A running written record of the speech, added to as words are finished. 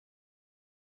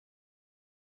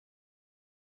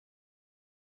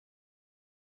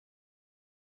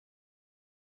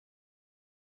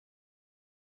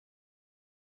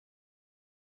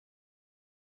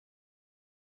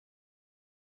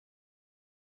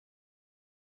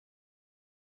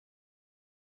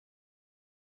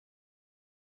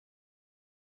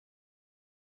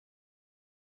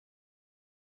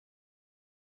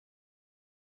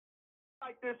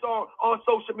like this on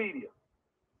social media.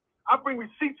 I bring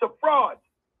receipts of frauds.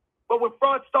 But when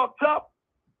frauds talk tough,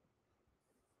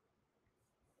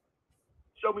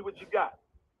 show me what you got.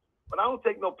 But I don't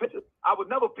take no pictures. I would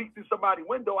never peek through somebody's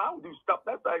window. I don't do stuff.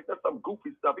 That's some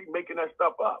goofy stuff. He's making that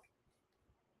stuff up.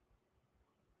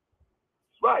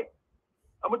 That's right.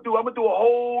 I'm gonna do a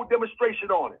whole demonstration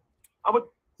on it.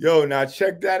 Yo, now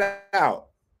check that out.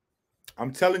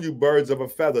 I'm telling you, birds of a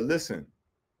feather. Listen,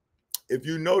 if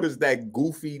you notice that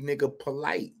goofy nigga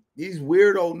Polite, these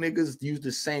weirdo niggas use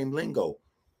the same lingo.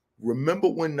 Remember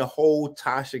when the whole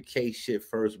Tasha K shit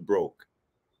first broke?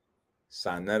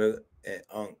 Sonetta and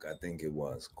Unc, I think it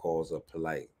was, calls up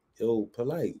Polite. Yo,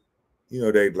 Polite. You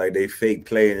know, they fake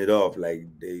playing it off like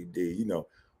they you know,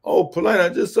 oh, Polite, I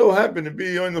just so happen to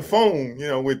be on the phone, you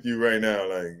know, with you right now.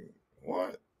 Like,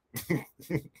 what?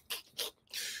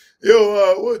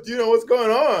 Yo, what, you know, what's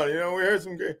going on? You know, we heard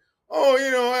some good. Oh,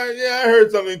 you know, I heard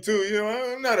something too. You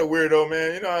know, I'm not a weirdo,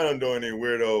 man. You know, I don't do any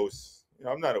weirdos. You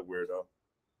know, I'm not a weirdo.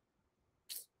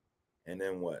 And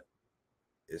then what?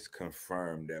 It's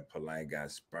confirmed that Polite got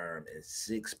sperm in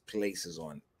 6 places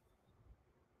on.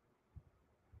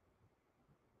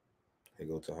 They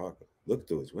go to Harker. Look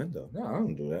through his window. No, I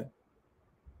don't do that.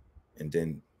 And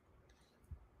then,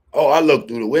 oh, I looked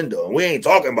through the window. And we ain't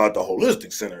talking about the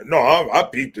holistic center. No, I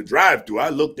peeked the drive-through. I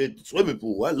looked at the swimming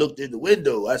pool. I looked at the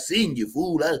window. I seen you,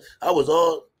 fool. I was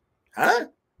all, huh?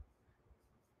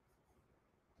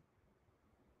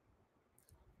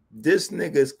 This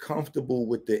nigga is comfortable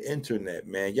with the internet,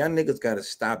 man. Y'all niggas got to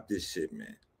stop this shit,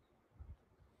 man.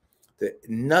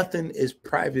 Nothing is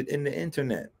private in the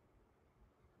internet.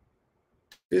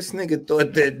 This nigga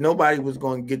thought that nobody was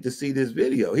going to get to see this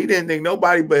video. He didn't think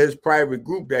nobody but his private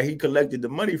group that he collected the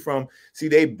money from. See,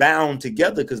 they bound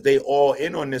together because they all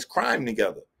in on this crime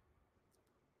together.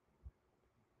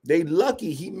 They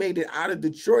lucky he made it out of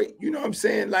Detroit. You know what I'm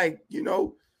saying? Like, you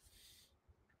know,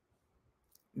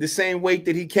 the same weight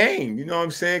that he came. You know what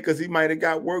I'm saying? Because he might have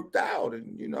got worked out.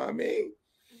 And you know what I mean?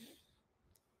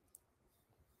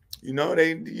 You know,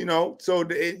 they, you know, so,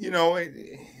 they, you know,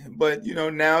 but, you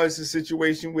know, now it's a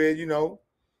situation where, you know,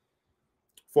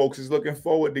 folks is looking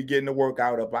forward to getting the work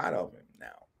out of him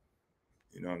now.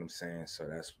 You know what I'm saying? So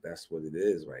that's what it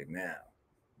is right now.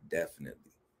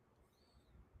 Definitely.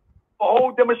 A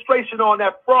whole demonstration on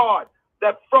that fraud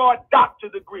doctor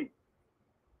degree.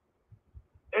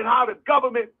 And how the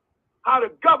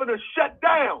governor shut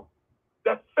down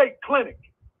that fake clinic.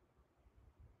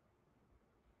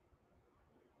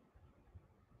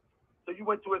 So you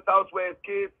went to his house where his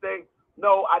kids say,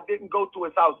 no, I didn't go to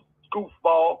his house,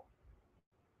 goofball.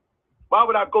 Why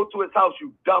would I go to his house,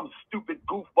 you dumb, stupid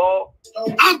goofball?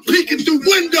 I'm peeking through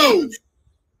windows.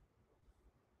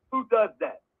 Who does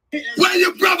that? Where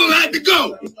your brother had to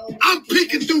go. I'm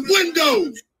peeking through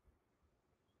windows.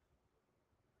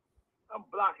 I'm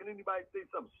blocking anybody say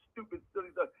some stupid,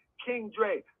 silly stuff. King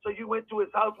Dre. So you went to his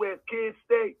house where his kids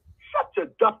stay? Shut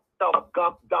your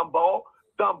dumbo.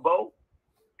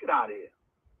 Get out of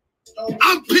here.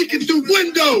 I'm peeking through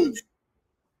windows.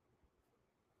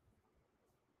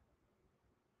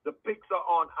 The pics are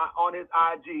on his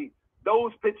IG.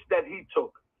 Those pictures that he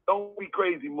took. Don't be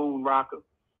crazy, Moon Rocker.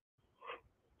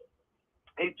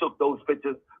 He took those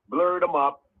pictures, blurred them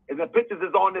up, and the pictures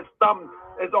is on this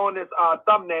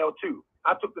thumbnail too.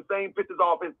 I took the same pictures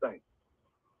off his thing.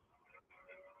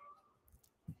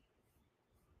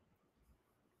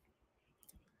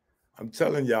 I'm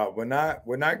telling y'all, when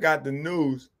I got the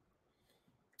news,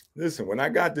 listen, when I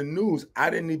got the news, I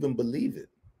didn't even believe it.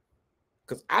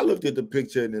 Because I looked at the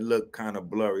picture and it looked kind of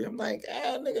blurry. I'm like,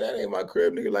 nigga, that ain't my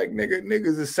crib. Nigga, like,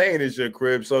 niggas is saying it's your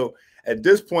crib. So at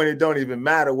this point, it don't even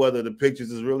matter whether the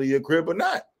pictures is really your crib or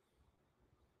not.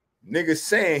 Nigga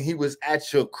saying he was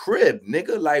at your crib.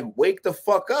 Nigga, like, wake the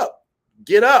fuck up.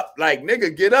 Get up. Like,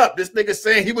 nigga, get up. This nigga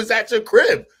saying he was at your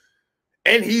crib.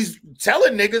 And he's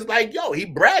telling niggas like, yo, he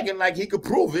bragging like he could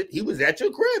prove it. He was at your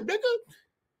crib, nigga.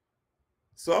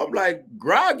 So I'm like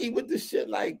groggy with this shit.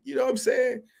 Like, you know what I'm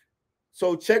saying?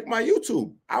 So check my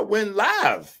YouTube. I went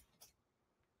live.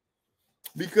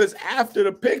 Because after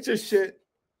the picture shit,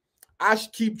 I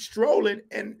keep strolling.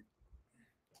 And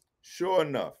sure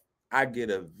enough, I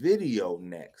get a video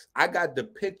next. I got the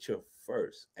picture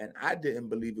first. And I didn't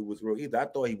believe it was real either. I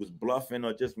thought he was bluffing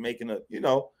or just making a, you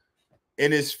know, in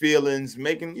his feelings,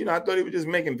 making, you know, I thought he was just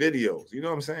making videos. You know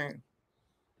what I'm saying?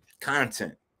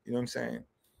 Content. You know what I'm saying?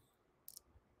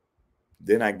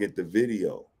 Then I get the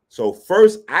video. So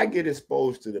first I get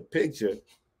exposed to the picture.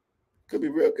 Could be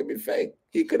real, could be fake.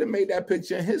 He could have made that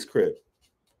picture in his crib.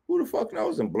 Who the fuck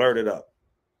knows? And blurred it up.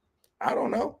 I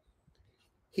don't know.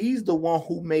 He's the one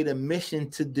who made a mission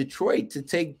to Detroit to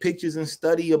take pictures and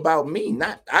study about me,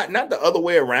 not the other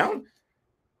way around.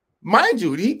 Mind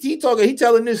you, he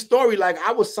telling this story like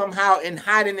I was somehow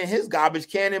hiding in his garbage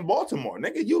can in Baltimore.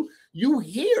 Nigga, you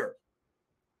here.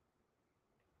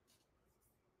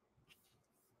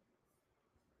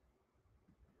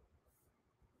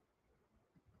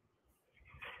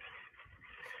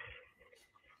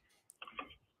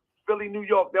 Philly, New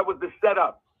York, that was the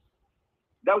setup.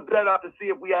 That was set up to see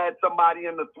if we had somebody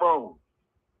in the throne.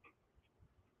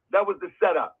 That was the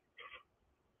setup.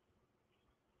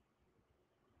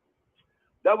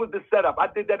 That was the setup. I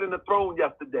did that in the throne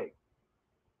yesterday.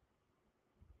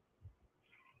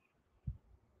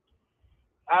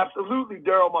 Absolutely,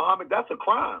 Daryl Muhammad. That's a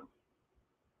crime.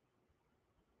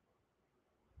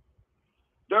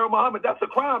 Daryl Muhammad, that's a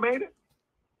crime, ain't it?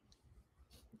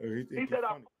 He said,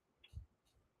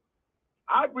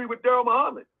 I agree with Daryl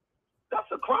Muhammad. That's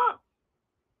a crime.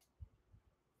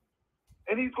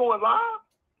 And he's going live?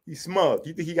 He's smug.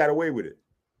 You think he got away with it?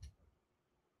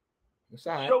 That's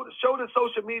all right. Show the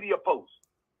social media post.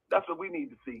 That's what we need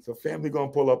to see. So family gonna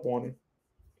pull up on him,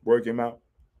 work him out,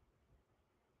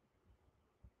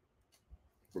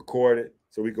 record it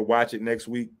so we can watch it next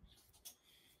week.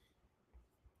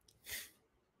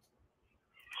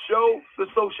 Show the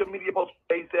social media post.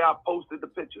 They say I posted the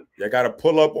picture. Y'all got to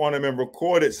pull up on him and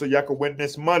record it so y'all can win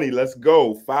this money. Let's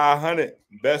go. 500.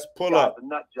 Best pull up. A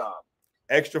nut job.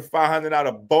 Extra 500 out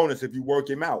of bonus if you work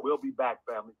him out. We'll be back,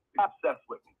 family. You're obsessed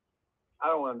with me. I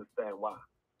don't understand why.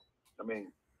 I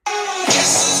mean.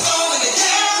 Ask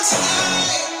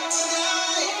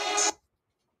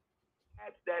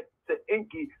that to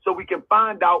Enqui so we can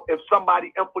find out if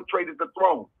somebody infiltrated the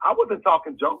throne. I wasn't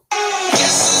talking junk.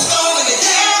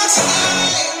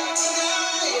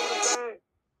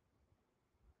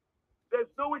 There's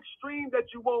no extreme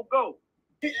that you won't go.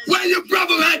 Where your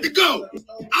brother had to go?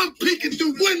 I'm peeking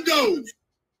through windows.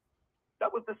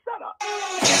 That was the setup.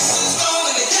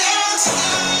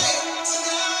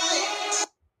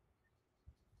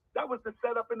 That was the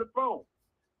setup in the throne.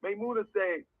 Maymuna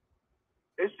said,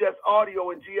 it's just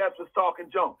audio and GS was talking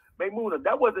junk. Maymuna,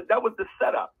 that was the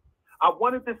setup. I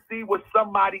wanted to see what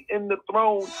somebody in the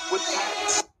throne was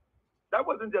having. That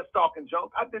wasn't just talking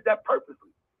junk. I did that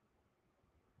purposely.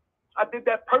 I did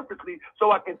that purposely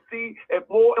so I can see if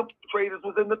more infiltrators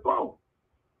was in the throne.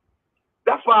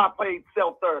 That's why I played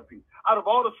Cell Therapy. Out of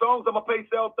all the songs, I'm going to play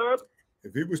Cell Therapy.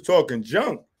 If he was talking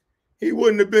junk, he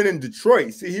wouldn't have been in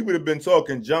Detroit. See, he would have been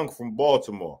talking junk from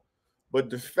Baltimore. But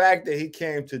the fact that he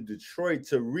came to Detroit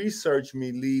to research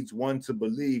me leads one to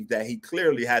believe that he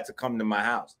clearly had to come to my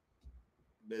house.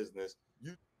 Business.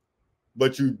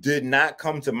 But you did not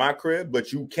come to my crib,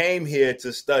 but you came here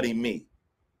to study me.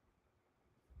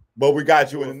 But we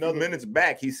got you in another minutes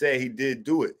back. He said he did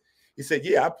do it. He said,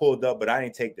 yeah, I pulled up, but I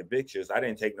didn't take the pictures. I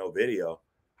didn't take no video.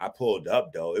 I pulled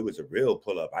up, though. It was a real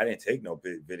pull up. I didn't take no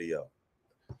video.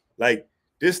 Like,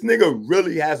 this nigga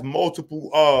really has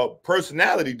multiple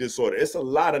personality disorder. It's a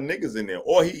lot of niggas in there.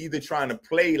 Or he either trying to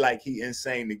play like he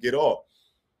insane to get off.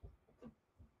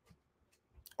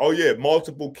 Oh, yeah,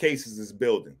 multiple cases is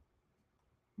building.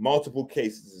 Multiple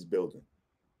cases is building.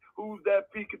 Who's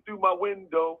that peeking through my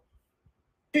window?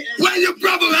 Where your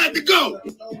brother had to go?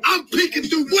 I'm peeking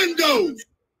through windows.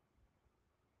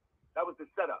 That was the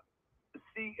setup. To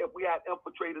see if we had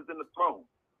infiltrators in the throne.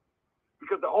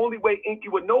 Because the only way Enqui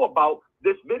would know about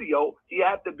this video, he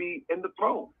had to be in the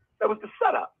throne. That was the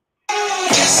setup.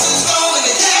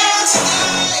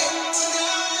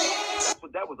 That's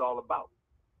what that was all about.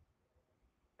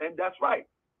 And that's right.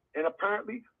 And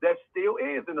apparently, there still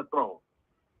is in the throne.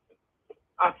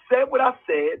 I said what I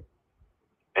said,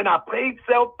 and I played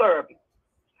Cell Therapy,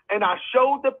 and I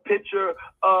showed the picture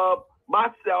of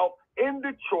myself in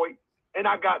Detroit, and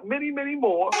I got many, many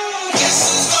more.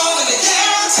 Because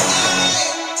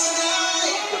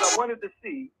I wanted to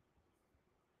see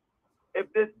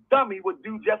if this dummy would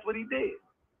do just what he did.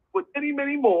 With many,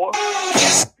 many more,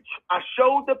 I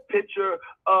showed the picture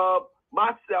of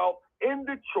myself in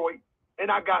Detroit, and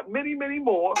I got many, many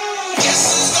more.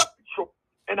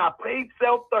 And I played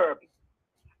Cell Therapy,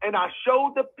 and I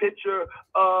showed the picture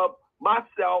of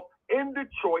myself in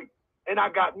Detroit, and I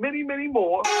got many, many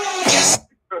more.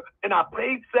 And I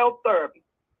played Cell Therapy,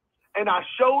 and I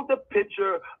showed the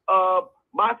picture of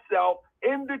myself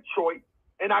in Detroit,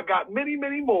 and I got many,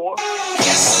 many more.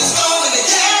 Because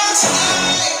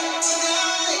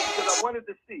I wanted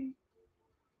to see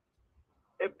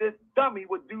if this dummy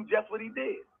would do just what he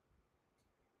did.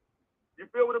 You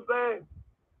feel what I'm saying?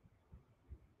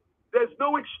 There's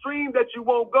no extreme that you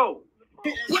won't go.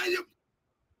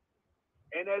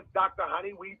 And as Dr.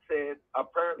 Honeyweed said,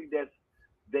 apparently there's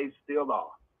They still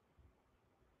are.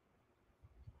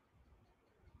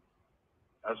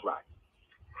 That's right.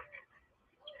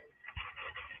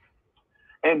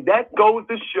 And that goes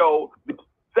to show the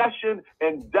obsession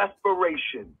and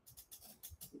desperation.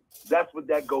 That's what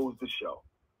that goes to show.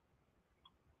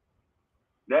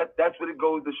 That's what it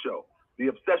goes to show. The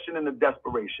obsession and the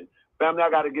desperation. Family, I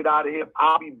got to get out of here.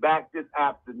 I'll be back this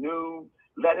afternoon.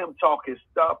 Let him talk his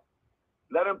stuff.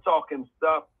 Let him talk his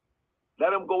stuff.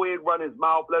 Let him go ahead and run his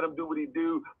mouth. Let him do what he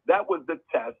do. That was the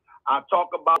test. I talk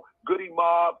about Goody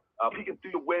Mob, peeking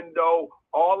through the window,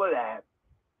 all of that.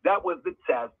 That was the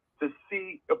test to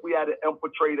see if we had an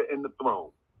infiltrator in the throne.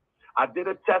 I did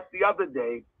a test the other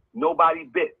day. Nobody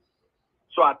bit.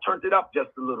 So I turned it up just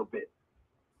a little bit.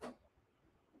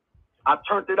 I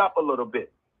turned it up a little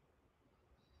bit.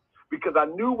 Because I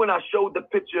knew when I showed the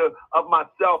picture of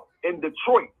myself in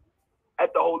Detroit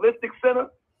at the Holistic Center,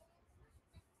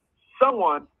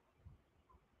 someone,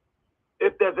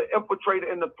 if there's an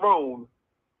infiltrator in the throne,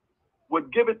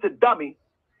 would give it to Dummy,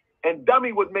 and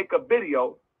Dummy would make a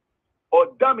video, or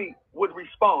Dummy would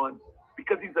respond,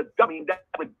 because he's a dummy. That's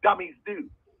what dummies do.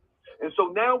 And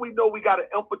so now we know we got an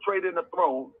infiltrator in the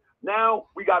throne. Now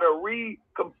we got to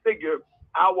reconfigure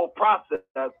our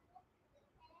process.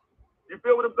 You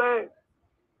feel what I'm saying?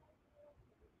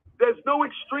 There's no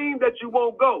extreme that you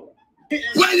won't go.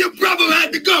 Where your brother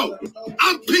had to go?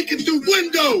 I'm peeking through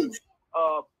windows.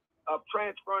 Of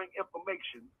transferring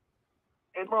information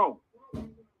in Rome.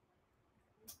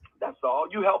 That's all.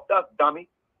 You helped us, dummy.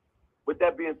 With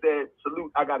that being said,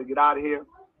 salute. I got to get out of here.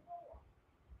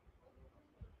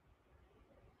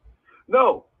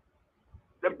 No.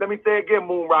 Let me say again,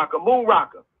 Moon Rocker. Moon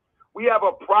Rocker. We have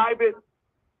a private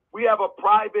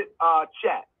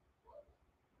chat.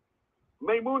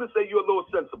 Maymuna say you're a little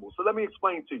sensible. So let me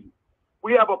explain to you.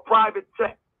 We have a private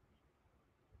chat.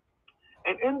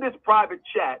 And in this private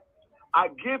chat, I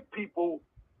give people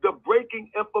the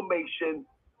breaking information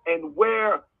and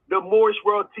where the Moorish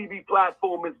World TV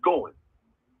platform is going.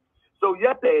 So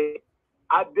yesterday,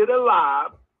 I did a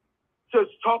live to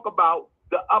talk about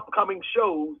the upcoming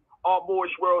shows on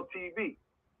Moorish World TV.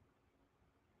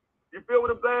 You feel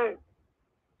what I'm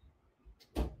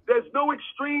saying? There's no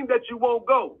extreme that you won't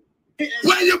go.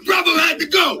 Where your brother had to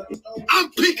go?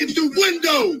 I'm peeking through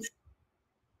windows.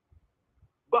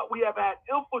 But we have had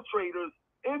infiltrators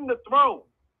in the throne.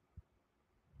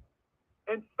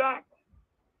 In fact,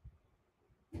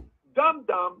 Dum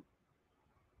Dum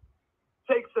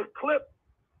takes a clip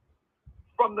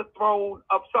from the throne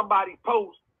of somebody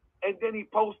post, and then he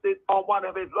posted on one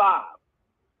of his lives.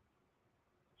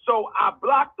 So I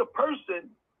blocked the person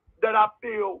that I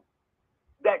feel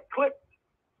that clipped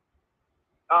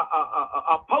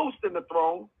a post in the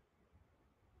throne,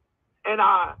 and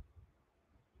I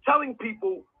telling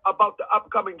people about the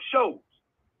upcoming shows.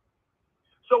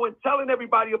 So in telling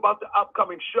everybody about the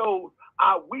upcoming shows,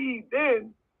 I weaved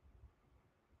in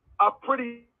a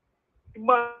pretty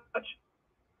much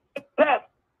a test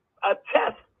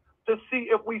to see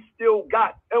if we still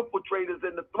got infiltrators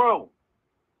in the throne.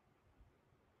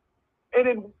 And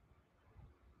in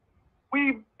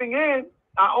weaving in,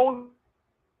 I only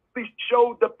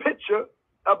showed the picture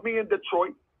of me in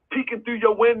Detroit peeking through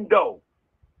your window.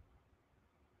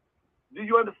 Do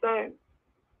you understand?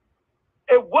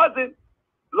 It wasn't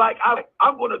like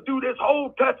I'm going to do this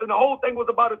whole test and the whole thing was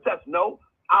about a test. No,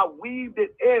 I weaved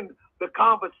it in the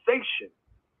conversation.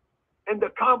 And the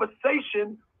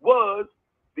conversation was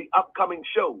the upcoming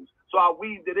shows. So I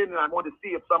weaved it in and I wanted to see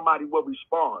if somebody would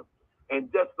respond.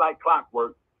 And just like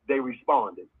clockwork, they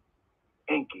responded.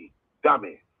 Enqui,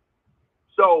 dummy.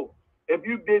 So if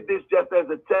you did this just as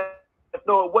a test,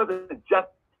 no, it wasn't just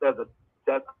as a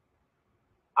test.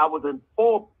 I was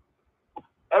informed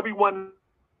everyone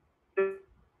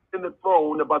in the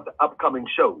throne about the upcoming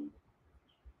shows.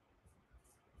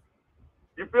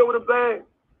 You feel what I'm saying?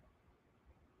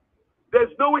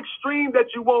 There's no extreme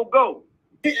that you won't go.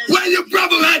 Where your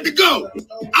brother had to go?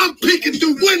 I'm peeking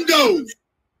through windows.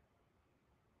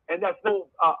 And that's no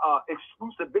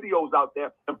exclusive videos out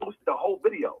there and posted the whole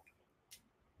video.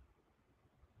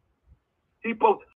 He posted